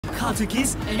How to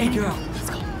kiss any girl. Let's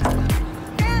go.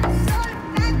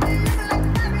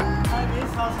 Hi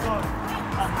miss, how's it going?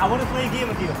 I want to play a game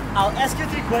with you. I'll ask you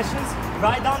 3 questions,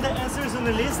 write down the answers on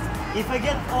the list. If I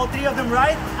get all 3 of them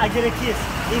right, I get a kiss.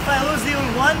 If I lose even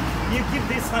one, you keep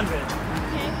this 100.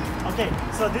 Okay,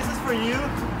 so this is for you.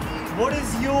 What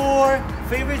is your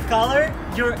favorite color,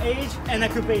 your age, and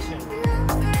occupation?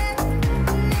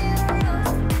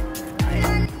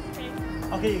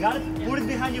 Okay, you got it? Put it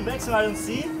behind your back so I don't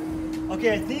see.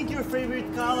 Okay, I think your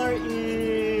favorite color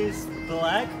is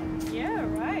black. Yeah,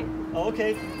 right.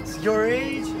 Okay, so your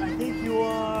age, I think you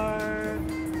are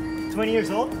 20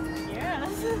 years old? Yes.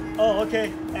 Oh,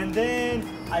 okay. And then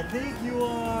I think you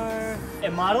are a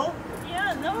model?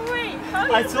 Yeah, no way. How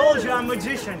I you told know? you I'm a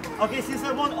magician. Okay, since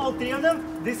I won all 3 of them,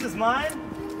 this is mine,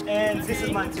 and this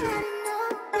is mine too.